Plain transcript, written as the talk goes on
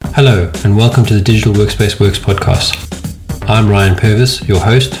Hello, and welcome to the Digital Workspace Works podcast. I'm Ryan Purvis, your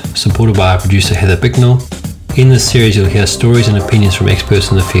host, supported by our producer Heather Bicknell. In this series, you'll hear stories and opinions from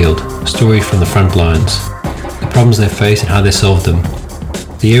experts in the field, stories from the front lines, the problems they face and how they solved them,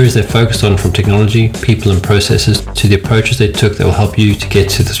 the areas they focused on from technology, people and processes, to the approaches they took that will help you to get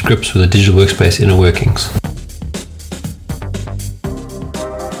to the grips with the digital workspace inner workings.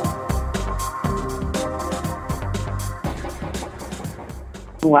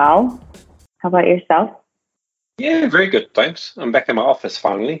 Well, how about yourself? Yeah, very good, thanks. I'm back in my office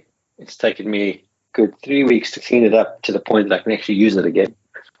finally. It's taken me a good 3 weeks to clean it up to the point that I can actually use it again.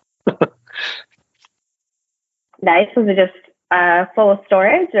 Nice. Was it just full of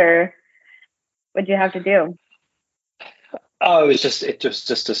storage, or what did you have to do? Oh, it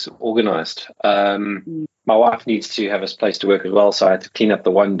just disorganized. My wife needs to have a place to work as well, so I had to clean up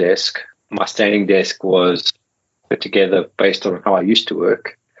the one desk. My standing desk was put together based on how I used to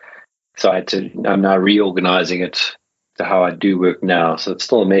work. So I'm now reorganizing it to how I do work now. So it's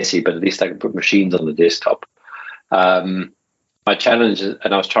still messy, but at least I can put machines on the desktop. My challenge, and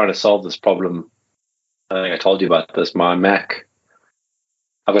I was trying to solve this problem, I think I told you about this, my Mac,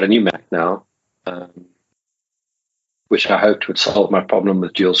 I've got a new Mac now, which I hoped would solve my problem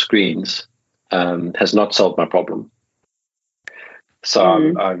with dual screens, has not solved my problem. So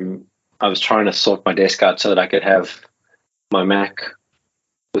I was trying to sort my desk out so that I could have my Mac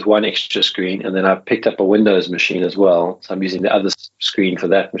with one extra screen, and then I've picked up a Windows machine as well. So I'm using the other screen for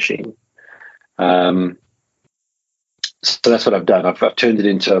that machine. So that's what I've done. I've turned it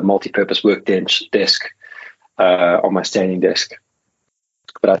into a multi-purpose workbench desk on my standing desk.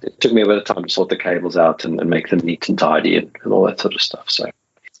 But it took me a bit of time to sort the cables out and make them neat and tidy and all that sort of stuff. So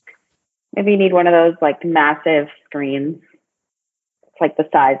maybe you need one of those like massive screens. It's like the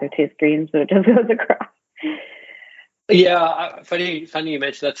size of two screens, so it just goes across. Yeah, funny you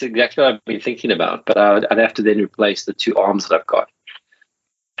mentioned that's exactly what I've been thinking about. But I'd have to then replace the two arms that I've got.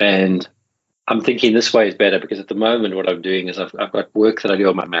 And I'm thinking this way is better because at the moment what I'm doing is I've got work that I do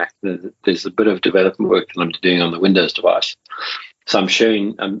on my Mac. There's a bit of development work that I'm doing on the Windows device. So I'm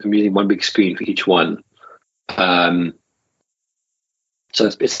using one big screen for each one. So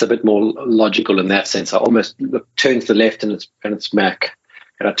it's a bit more logical in that sense. I almost turn to the left and it's Mac,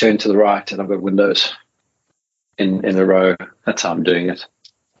 and I turn to the right and I've got Windows in a row. That's how I'm doing it.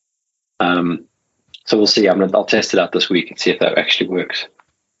 So we'll see. I'll test it out this week and see if that actually works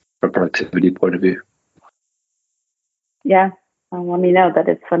from a productivity point of view. Yeah, let me know that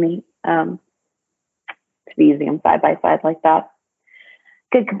it's funny to be using them side by side like that.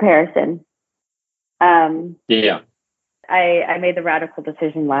 Good comparison. Yeah. I made the radical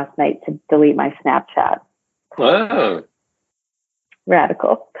decision last night to delete my Snapchat. Oh.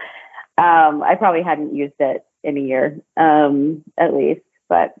 Radical. I probably hadn't used it in a year, at least,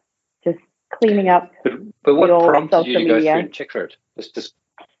 but just cleaning up. But what prompted you to go media. through and check for it?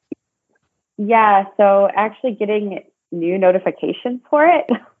 Yeah, so actually getting new notifications for it.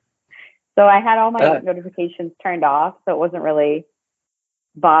 So I had all my notifications turned off, so it wasn't really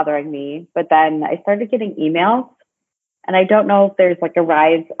bothering me. But then I started getting emails, and I don't know if there's like a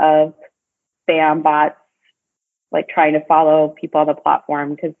rise of spam bots, like trying to follow people on the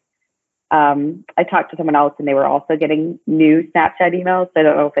platform, because I talked to someone else and they were also getting new Snapchat emails. So I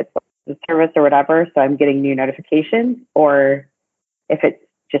don't know if it's the service or whatever. So I'm getting new notifications, or if it's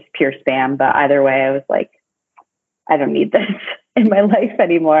just pure spam. But either way, I was like, I don't need this in my life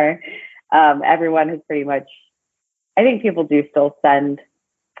anymore. Everyone has pretty much, I think people do still send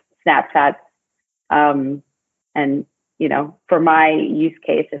Snapchats. And, you know, for my use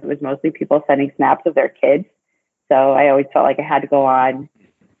case, it was mostly people sending snaps of their kids. So I always felt like I had to go on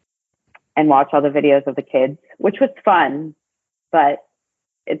and watch all the videos of the kids, which was fun, but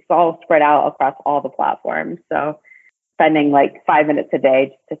it's all spread out across all the platforms. So spending like 5 minutes a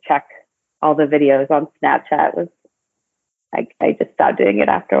day just to check all the videos on Snapchat was, I just stopped doing it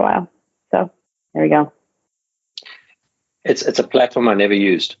after a while. So there we go. It's a platform I never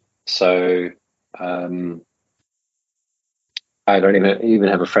used. So I don't even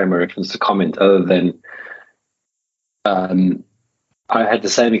have a frame of reference to comment other than I had the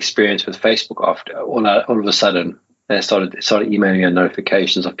same experience with Facebook after all of a sudden they started emailing me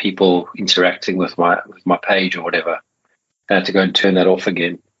notifications of people interacting with my page or whatever. I had to go and turn that off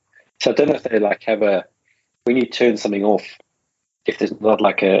again. So I don't know if they like have when you turn something off, if there's not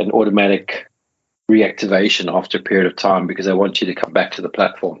like an automatic reactivation after a period of time because they want you to come back to the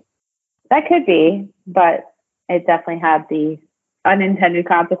platform. That could be, but it definitely had the unintended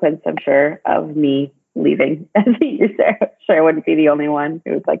consequence, I'm sure, of me leaving as a user. I'm sure I wouldn't be the only one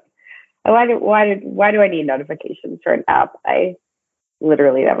who was like, why do I need notifications for an app? I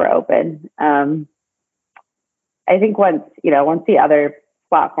literally never open. I think once the other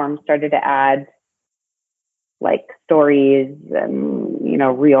platforms started to add like stories and,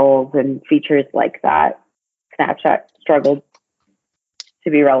 reels and features like that, Snapchat struggled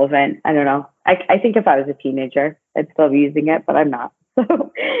to be relevant. I don't know. I think if I was a teenager, I'd still be using it, but I'm not.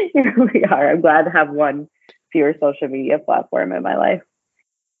 So here we are. I'm glad to have one fewer social media platform in my life.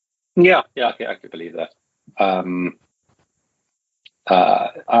 Yeah, I could believe that.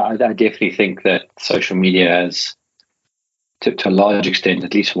 I definitely think that social media has, to a large extent,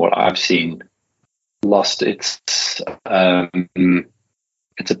 at least from what I've seen, lost its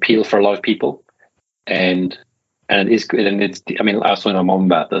appeal for a lot of people, and it is good. And it's, I mean, I was telling my mom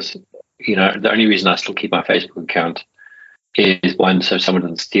about this. The only reason I still keep my Facebook account is, one, so someone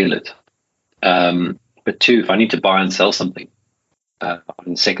doesn't steal it. But two, if I need to buy and sell something on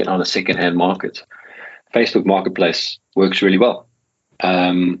a second-hand market, Facebook Marketplace works really well.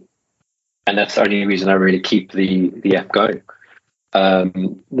 And that's the only reason I really keep the app going.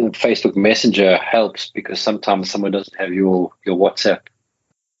 The Facebook Messenger helps because sometimes someone doesn't have your WhatsApp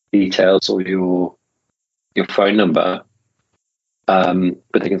details or your phone number, but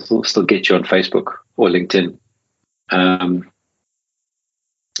they can still get you on Facebook or LinkedIn. I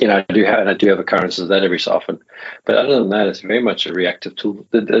do have occurrences of that every so often, but other than that, it's very much a reactive tool.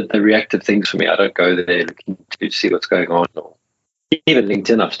 The reactive things for me, I don't go there looking to see what's going on, or even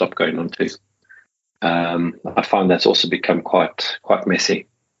LinkedIn I've stopped going on to. I find that's also become quite messy.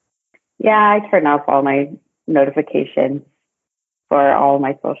 Yeah, I turn off all my notifications for all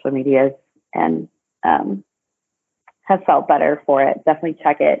my social medias and have felt better for it. Definitely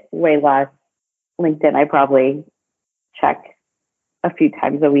check it way less. LinkedIn, I probably check a few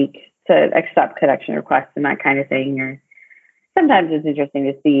times a week to accept connection requests and that kind of thing. Or sometimes it's interesting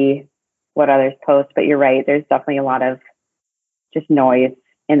to see what others post, but you're right. There's definitely a lot of just noise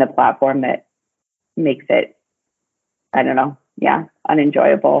in the platform that makes it, I don't know,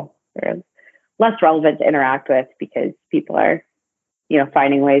 unenjoyable or less relevant to interact with because people are,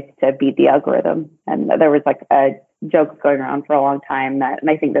 finding ways to beat the algorithm. And there was like a joke going around for a long time that, and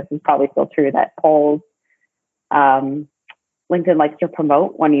I think this is probably still true, that polls, LinkedIn likes to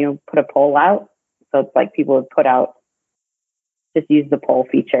promote when you put a poll out. So it's like people would just use the poll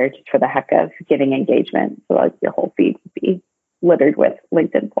feature just for the heck of getting engagement. So like your whole feed would be littered with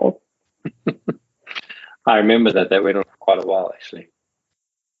LinkedIn polls. I remember that went on for quite a while, actually.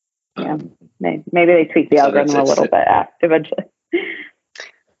 Yeah, maybe they tweaked the algorithm a little bit eventually.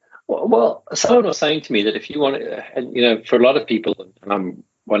 Well, someone was saying to me that if you want to, and for a lot of people, and I'm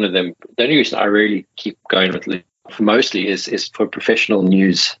one of them, the only reason I really keep going with LinkedIn mostly is for professional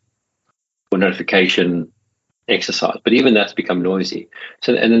news or notification exercise. But even that's become noisy.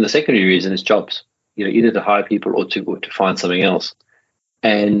 So, and then the secondary reason is jobs. Either to hire people or to find something else.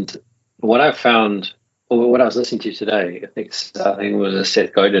 And what I found, or what I was listening to today, I think it was a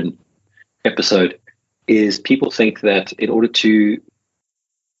Seth Godin episode, is people think that in order to,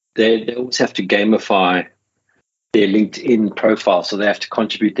 they always have to gamify their LinkedIn profile, so they have to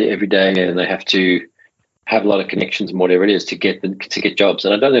contribute there every day, and they have to have a lot of connections and whatever it is to get jobs.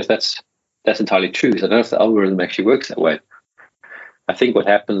 And I don't know if that's entirely true. I don't know if the algorithm actually works that way. I think what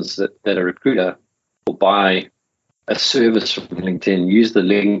happens that a recruiter will buy a service from LinkedIn, use the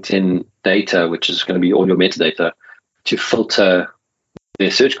LinkedIn data, which is going to be all your metadata, to filter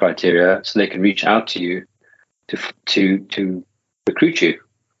their search criteria so they can reach out to you to recruit you.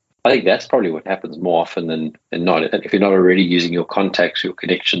 I think that's probably what happens more often than not. If you're not already using your contacts, your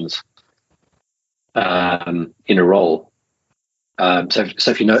connections in a role. So if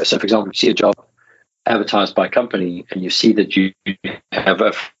for example, you see a job advertised by a company and you see that you have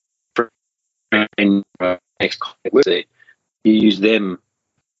a friend ex-colleague works there, you use them,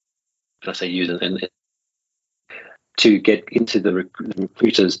 and I say use and to get into the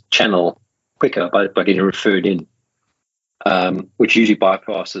recruiter's channel quicker by getting referred in, which usually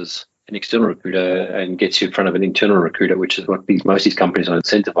bypasses an external recruiter and gets you in front of an internal recruiter, which is what most of these companies are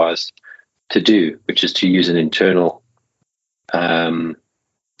incentivized to do, which is to use an internal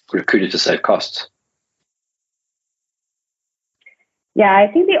recruiter to save costs. Yeah,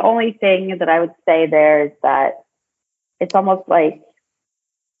 I think the only thing that I would say there is that it's almost like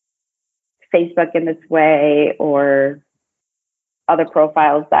Facebook in this way, or other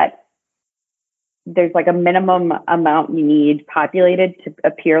profiles, that there's like a minimum amount you need populated to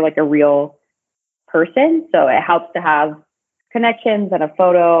appear like a real person. So it helps to have connections and a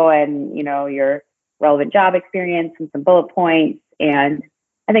photo and, your relevant job experience and some bullet points. And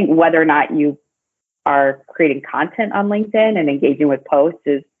I think whether or not you are creating content on LinkedIn and engaging with posts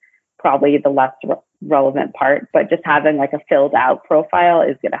is probably the less relevant part, but just having like a filled out profile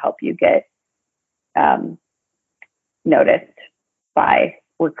is going to help you get noticed by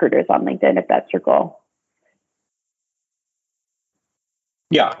recruiters on LinkedIn if that's your goal.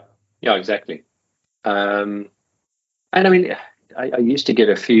 Yeah, exactly. And I mean, I used to get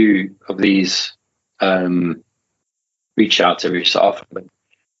a few of these reach outs every so often, but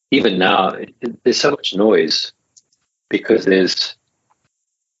even now, there's so much noise because there's,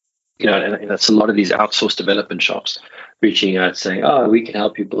 and it's a lot of these outsourced development shops reaching out saying, "Oh, we can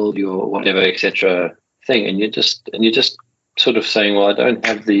help you build your whatever, etc." thing, and you're just sort of saying, "Well, I don't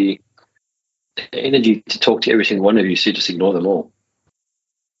have the energy to talk to every single one of you, so you just ignore them all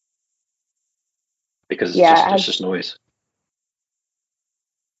because it's just noise."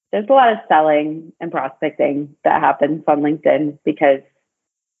 There's a lot of selling and prospecting that happens on LinkedIn because,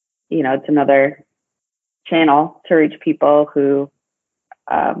 it's another channel to reach people who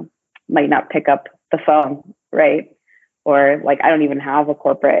might not pick up the phone, right? Or like, I don't even have a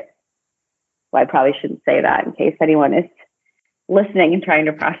corporate, well, I probably shouldn't say that in case anyone is listening and trying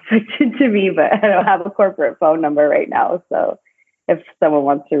to prospect into me, but I don't have a corporate phone number right now. So if someone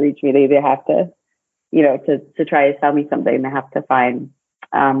wants to reach me, they either have to, to try to sell me something, they have to find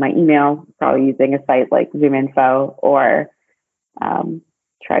my email, probably using a site like ZoomInfo, or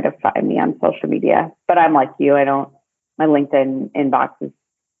try to find me on social media. But I'm like you, my LinkedIn inbox is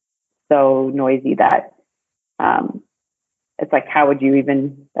so noisy that it's like, how would you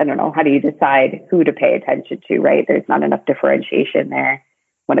even, I don't know, how do you decide who to pay attention to, right? There's not enough differentiation there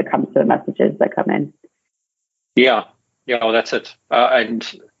when it comes to the messages that come in. Yeah, well, that's it. And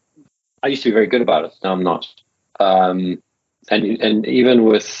I used to be very good about it. Now I'm not. And even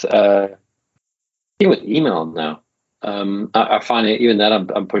with email now, I find even that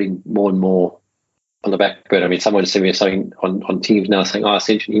I'm putting more and more on the back burner. I mean, someone sent me something on Teams now saying, "Oh, I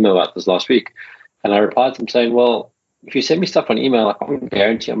sent you an email about this last week," and I replied to them saying, "Well, if you send me stuff on email, I can't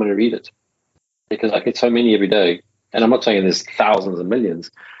guarantee I'm going to read it because I get so many every day." And I'm not saying there's thousands and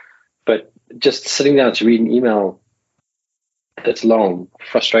millions, but just sitting down to read an email that's long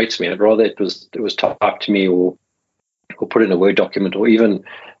frustrates me. I'd rather it was typed to me or put in a Word document, or even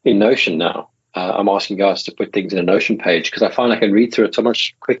in Notion now. I'm asking guys to put things in a Notion page because I find I can read through it so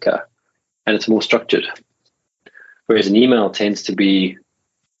much quicker and it's more structured. Whereas an email tends to be,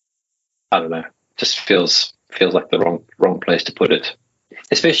 I don't know, just feels like the wrong place to put it,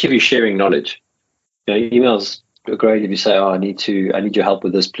 especially if you're sharing knowledge. Emails are great if you say, "Oh, I need your help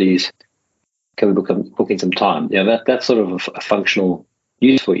with this, please. Can we book in some time?" That's sort of a functional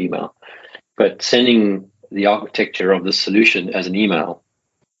use for email. But sending the architecture of the solution as an email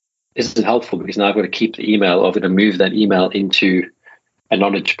isn't helpful because now I've got to keep the email. I've got to move that email into a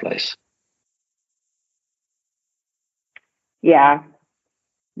knowledge place. Yeah.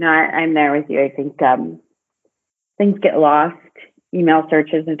 No, I'm there with you. I think things get lost. Email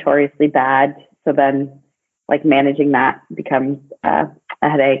search is notoriously bad. So then like managing that becomes a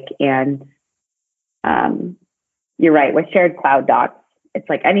headache. And you're right, with shared cloud docs, it's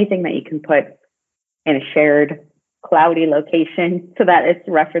like anything that you can put in a shared cloudy location so that it's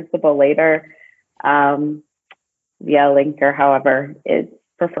referenceable later via link or however is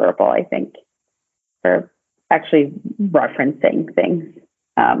preferable, I think, for actually referencing things.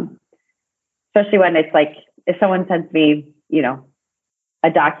 Especially when it's like, if someone sends me, a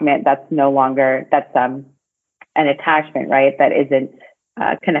document that's no longer, that's an attachment, right? That isn't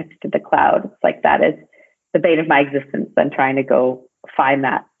connected to the cloud. It's like, that is the bane of my existence. Then trying to go find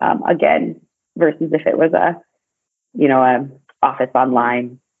that again, versus if it was a Office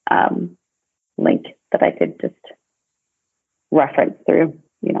Online link that I could just reference through,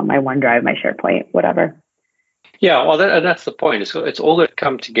 my OneDrive, my SharePoint, whatever. Yeah, well, that's the point. It's all that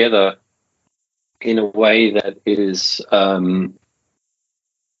come together in a way that it is not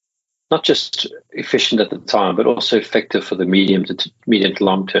just efficient at the time, but also effective for the medium to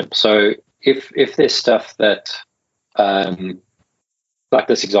long term. So if there's stuff that, like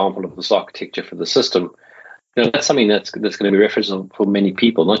this example of this architecture for the system, that's something that's going to be referenceable for many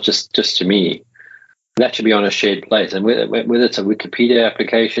people, not just to me. That should be on a shared place, and whether it's a Wikipedia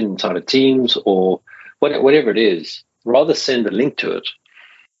application inside of Teams or whatever it is, rather send a link to it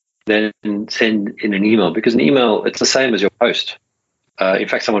than send in an email, because an email, it's the same as your post. In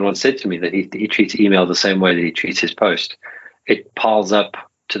fact, someone once said to me that he treats email the same way that he treats his post. It piles up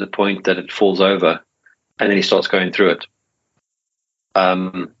to the point that it falls over, and then he starts going through it.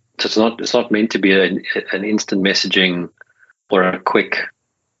 So it's not meant to be an instant messaging or a quick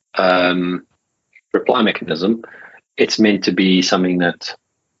reply mechanism. It's meant to be something that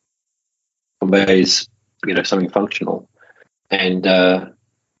conveys, something functional. And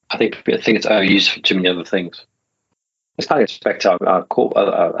I think it's overused for too many other things. It's kind of gets back to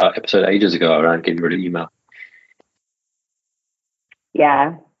our episode ages ago around getting rid of email.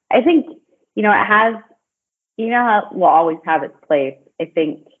 Yeah, I think, it has, how will always have its place. I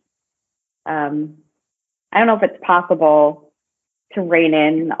think, I don't know if it's possible to rein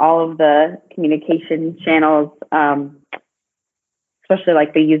in all of the communication channels, especially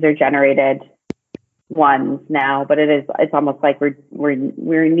like the user generated ones now, but it's almost like we're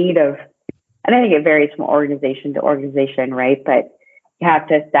in need of, and I think it varies from organization to organization, right? But you have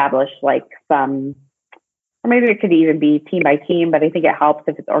to establish like some, or maybe it could even be team by team, but I think it helps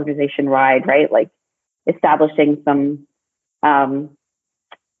if it's organization wide, right? Like establishing some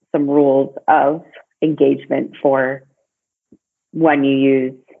rules of engagement for when you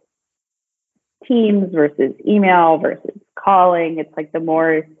use Teams versus email versus calling. It's like the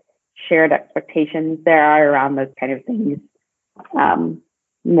more shared expectations there are around those kind of things,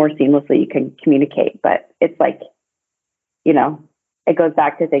 more seamlessly you can communicate. But it's like, it goes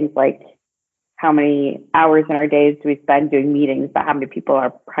back to things like how many hours in our days do we spend doing meetings, but how many people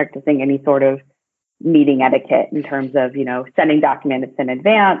are practicing any sort of meeting etiquette in terms of, sending documents in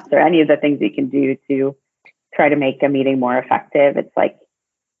advance or any of the things you can do to try to make a meeting more effective. It's like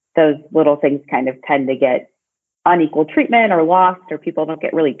those little things kind of tend to get unequal treatment or lost, or people don't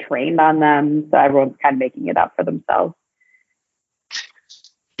get really trained on them. So everyone's kind of making it up for themselves.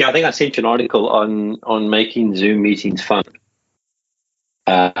 Yeah, I think I sent you an article on making Zoom meetings fun.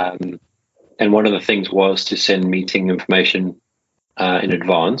 And one of the things was to send meeting information in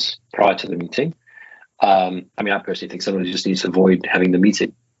advance prior to the meeting. I personally think somebody just needs to avoid having the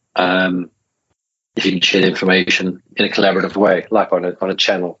meeting. If you can share the information in a collaborative way, like on a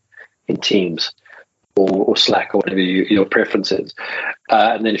channel in Teams or Slack or whatever your preference is.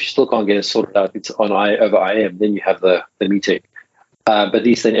 And then if you still can't get it sorted out, it's on over IM, then you have the meeting. But at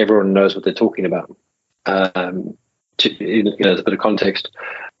least then everyone knows what they're talking about. There's a bit of context.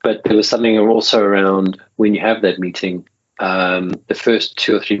 But there was something also around when you have that meeting, the first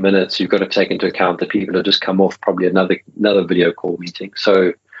 2 or 3 minutes, you've got to take into account that people have just come off probably another video call meeting.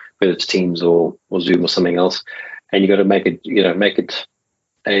 So whether it's Teams or Zoom or something else, and you've got to make it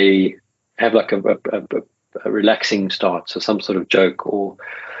have like a relaxing start, so some sort of joke or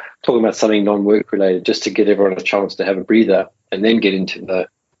talking about something non-work related, just to give everyone a chance to have a breather and then get into the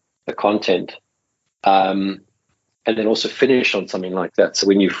content, and then also finish on something like that. So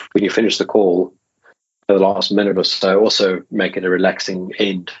when you finish the call, the last minute or so, also make it a relaxing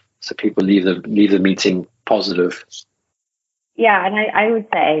end, so people leave the meeting positive. Yeah, and I would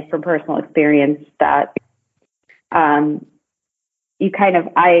say from personal experience that I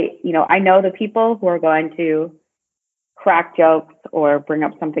know the people who are going to crack jokes or bring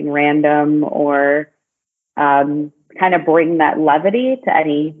up something random or kind of bring that levity to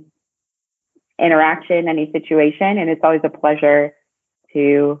any interaction, any situation. And it's always a pleasure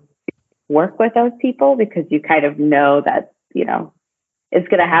to work with those people because you kind of know that, it's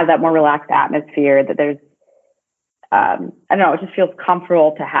going to have that more relaxed atmosphere, that there's, I don't know, it just feels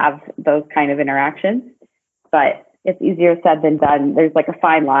comfortable to have those kind of interactions, but it's easier said than done. There's like a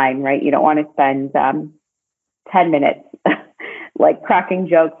fine line, right? You don't want to spend 10 minutes like cracking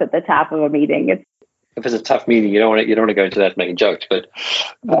jokes at the top of a meeting. If it's a tough meeting, you don't want to go into that making jokes, but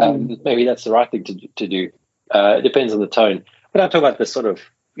maybe that's the right thing to do. It depends on the tone. But I'm talking about this sort of,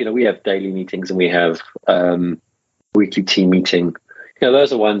 we have daily meetings and we have weekly team meeting.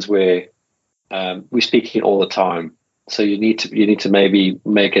 Those are ones where we're speaking all the time. So you need to maybe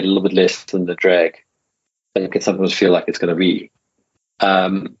make it a little bit less than the drag that it can sometimes feel like it's going to be.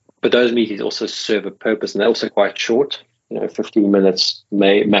 But those meetings also serve a purpose, and they're also quite short. 15 minutes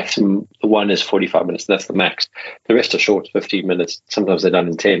maximum. The one is 45 minutes. That's the max. The rest are short, 15 minutes. Sometimes they're done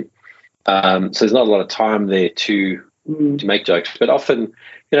in 10. So there's not a lot of time there to make jokes. But often,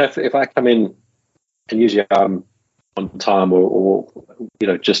 if I come in and usually I'm on time or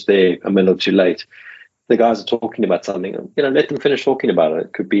just there a minute or two late, the guys are talking about something. Let them finish talking about it.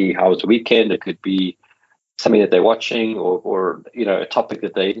 It could be how was the weekend. It could be something that they're watching or a topic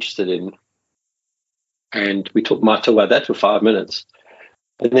that they're interested in. And we might talk about that for 5 minutes.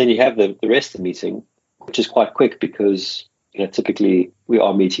 And then you have the rest of the meeting, which is quite quick because, typically we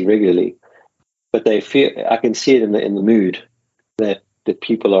are meeting regularly. But I can see it in the mood that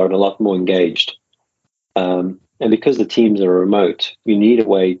people are a lot more engaged. And because the teams are remote, you need a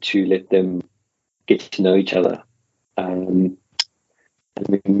way to let them get to know each other. And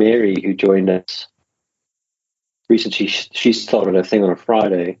Mary, who joined us recently, she started a thing on a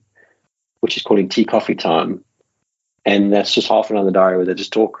Friday, which is calling Tea Coffee Time. And that's just half an hour in the diary where they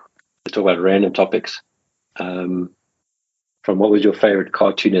just talk about random topics. from what was your favorite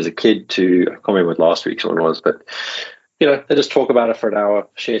cartoon as a kid to, I can't remember what last week's one was, but they just talk about it for an hour,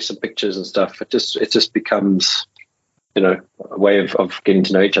 share some pictures and stuff. It just becomes, a way of getting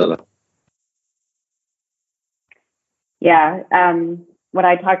to know each other. Yeah. When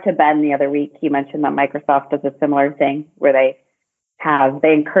I talked to Ben the other week, he mentioned that Microsoft does a similar thing where they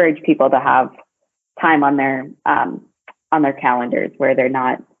encourage people to have time on their calendars where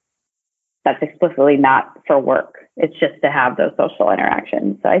that's explicitly not for work. It's just to have those social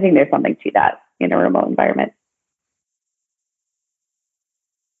interactions. So I think there's something to that in a remote environment.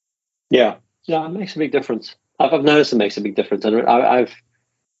 Yeah, it makes a big difference. I've noticed it makes a big difference, and I've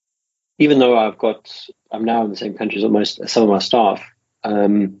even though I'm now in the same country as some of my staff.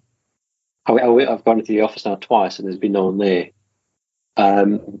 I've gone into the office now twice, and there's been no one there.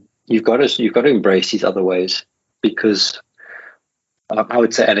 You've got to embrace these other ways, because I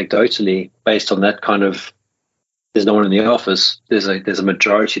would say anecdotally, based on that kind of, there's no one in the office. There's a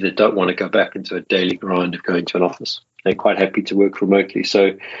majority that don't want to go back into a daily grind of going to an office. They're quite happy to work remotely. So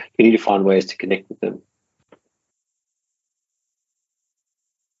you need to find ways to connect with them.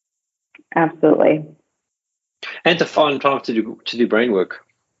 Absolutely. And to find time to do brain work.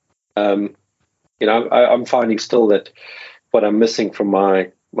 I'm finding still that what I'm missing from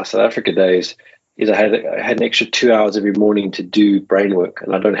my South Africa days is I had an extra 2 hours every morning to do brain work,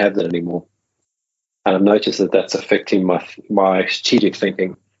 and I don't have that anymore. And I've noticed that that's affecting my strategic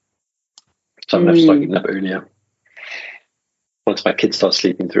thinking. So I'm going to start getting up earlier once my kids start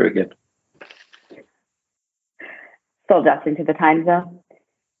sleeping through again. Still adjusting to the time zone?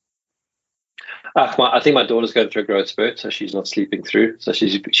 I think my daughter's going through a growth spurt, so she's not sleeping through. So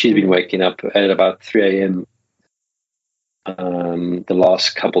she's been waking up at about 3 a.m. The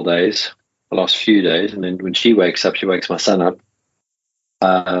last few days, and then when she wakes up, she wakes my son up.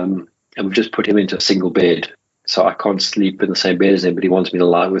 And we've just put him into a single bed, so I can't sleep in the same bed as him, but he wants me to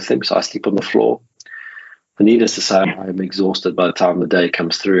lie with him, so I sleep on the floor. And needless to say, I'm exhausted by the time the day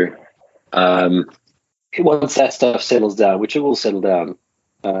comes through. Once that stuff settles down, which it will settle down,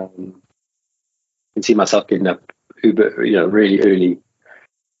 I can see myself getting up really early,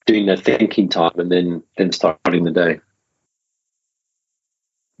 doing that thinking time, and then starting the day.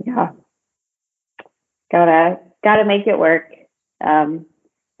 Yeah, gotta make it work.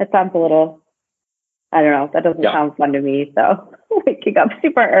 That sounds a little, I don't know, that doesn't sound fun to me. So waking up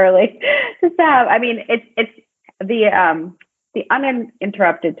super early just to have, I mean, it's the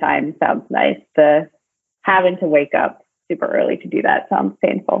uninterrupted time sounds nice. The having to wake up super early to do that sounds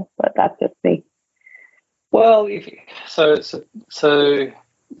painful, but that's just me. Well, so the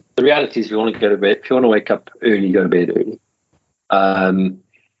reality is, if you want to go to bed, if you want to wake up early, go to bed early.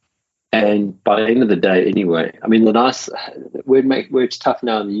 And by the end of the day, anyway, I mean, where it's tough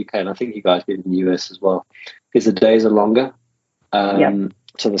now in the UK, and I think you guys get in the US as well, is the days are longer.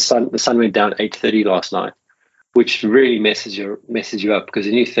 So the sun went down at 8:30 last night, which really messes you up, because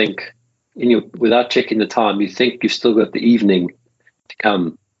then you think, without checking the time, you think you've still got the evening to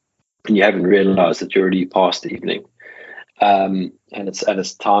come, and you haven't realised that you're already past the evening. And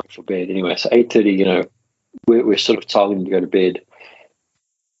it's time for bed anyway. So 8:30, we're sort of targeting to go to bed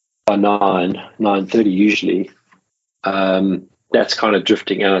by 9:30 usually. That's kind of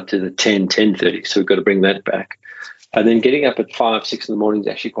drifting out to the 10:30. So we've got to bring that back. And then getting up at 5, 6 in the morning is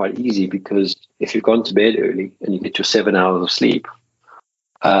actually quite easy, because if you've gone to bed early and you get your 7 hours of sleep,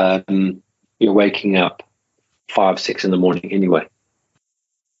 you're waking up 5, 6 in the morning anyway.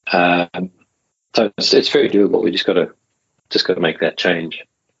 So it's very doable. We just got to make that change.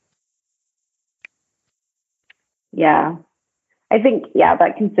 Yeah. I think,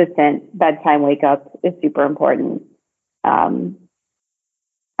 that consistent bedtime wake up is super important. I've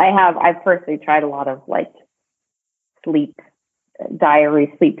personally tried a lot of sleep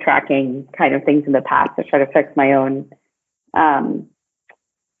diary, sleep tracking kind of things in the past to try to fix my own,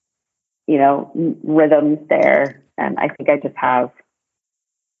 rhythms there. And I think I just have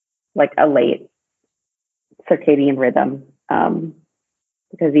a late circadian rhythm.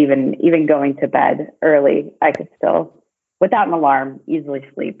 Because even going to bed early, I could still, without an alarm, easily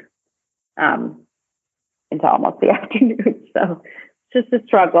sleep into almost the afternoon. So it's just a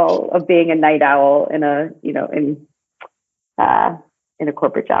struggle of being a night owl in a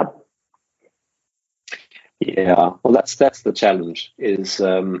corporate job. Yeah, well, that's the challenge. Is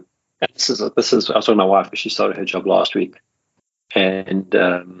this is I was talking to my wife, but she started her job last week, and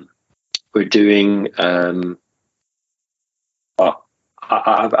we're doing. I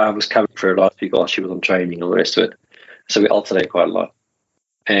was covering for her last week while she was on training and all the rest of it, so we alternate quite a lot.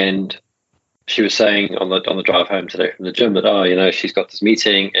 And she was saying on the drive home today from the gym that she's got this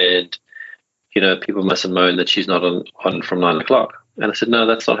meeting, and people mustn't moan that she's not on from 9 o'clock. And I said, no,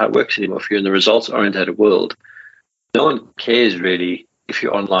 that's not how it works anymore. If you're in the results-oriented world, no one cares really if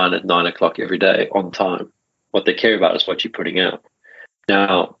you're online at 9 o'clock every day on time. What they care about is what you're putting out.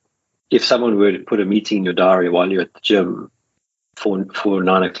 Now, if someone were to put a meeting in your diary while you're at the gym for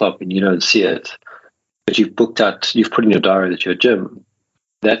 9 o'clock and you don't see it, but you've put in your diary that you're at gym,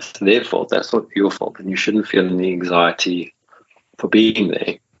 that's their fault. That's not your fault. And you shouldn't feel any anxiety for being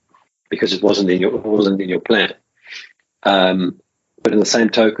there because it wasn't in your plan. But in the same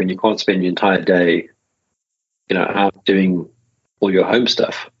token, you can't spend your entire day, out doing all your home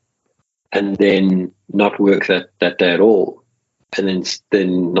stuff and then not work that day at all, and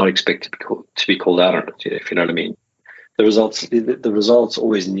then not expect to be called out on it, if you know what I mean. The results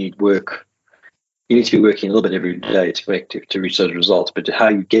always need work. You need to be working a little bit every day to reach those results, but how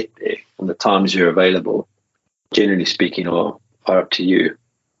you get there and the times you're available, generally speaking, are up to you.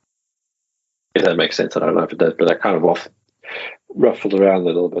 If that makes sense. I don't know if it does, but I kind of ruffled around a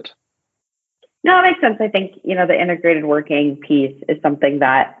little bit. No, it makes sense. I think, the integrated working piece is something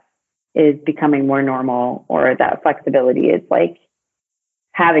that is becoming more normal, or that flexibility is like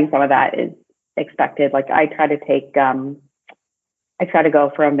having some of that is expected. Like I try to go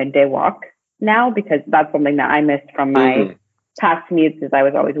for a midday walk now because that's something that I missed from my past commutes, is I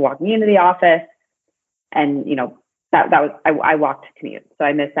was always walking into the office and, I walked to commute. So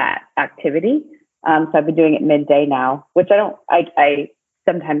I miss that activity. So I've been doing it midday now, which I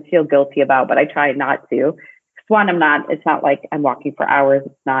sometimes feel guilty about, but I try not to. One, it's not like I'm walking for hours.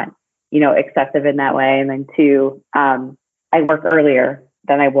 It's not, excessive in that way. And then two, I work earlier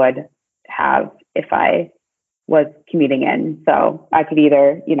than I would have if I was commuting in. So I could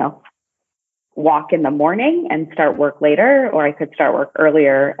either, walk in the morning and start work later, or I could start work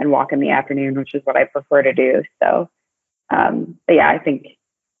earlier and walk in the afternoon, which is what I prefer to do. So, but yeah, I think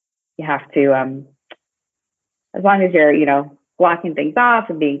you have to, as long as you're, blocking things off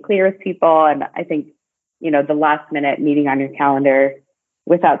and being clear with people. And I think, the last minute meeting on your calendar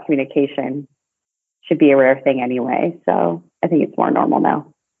without communication should be a rare thing anyway. So I think it's more normal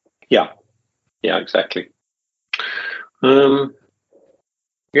now. Yeah, exactly. That's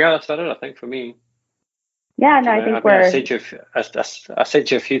about it, I think, for me. Yeah, no, I think I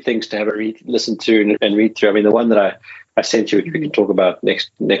sent you a few things to have a listen to and read through. I mean, the one that I sent you, which we can talk about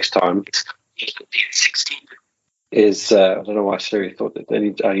next time, is I don't know why Siri thought that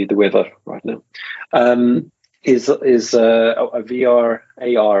I need the weather right now. Is a VR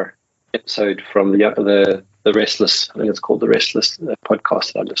AR episode from the Restless. I think it's called the Restless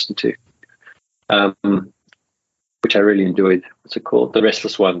podcast that I listened to, which I really enjoyed. What's it called? The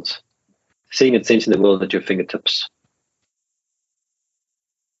Restless Ones. Seeing and sensing the world at your fingertips.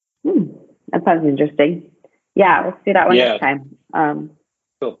 That sounds interesting. Yeah, let's do that one next time.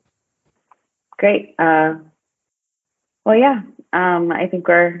 Cool. Great. Well, yeah, I think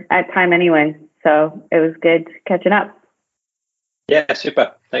we're at time anyway, so it was good catching up. Yeah,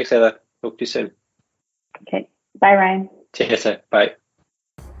 super. Thanks, Heather. Talk to you soon. Okay. Bye, Ryan. Cheers. Bye.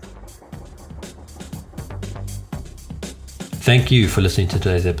 Thank you for listening to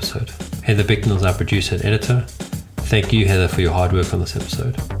today's episode. Heather Bicknell is our producer and editor. Thank you, Heather, for your hard work on this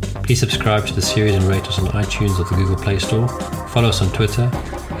episode. Please subscribe to the series and rate us on iTunes or the Google Play Store. Follow us on Twitter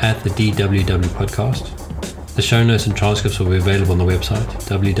 @the DWW Podcast. The show notes and transcripts will be available on the website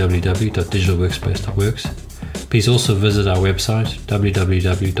www.digitalworkspace.works. Please also visit our website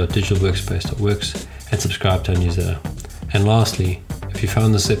www.digitalworkspace.works and subscribe to our newsletter. And lastly, if you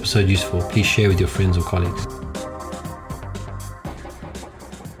found this episode useful, please share with your friends or colleagues.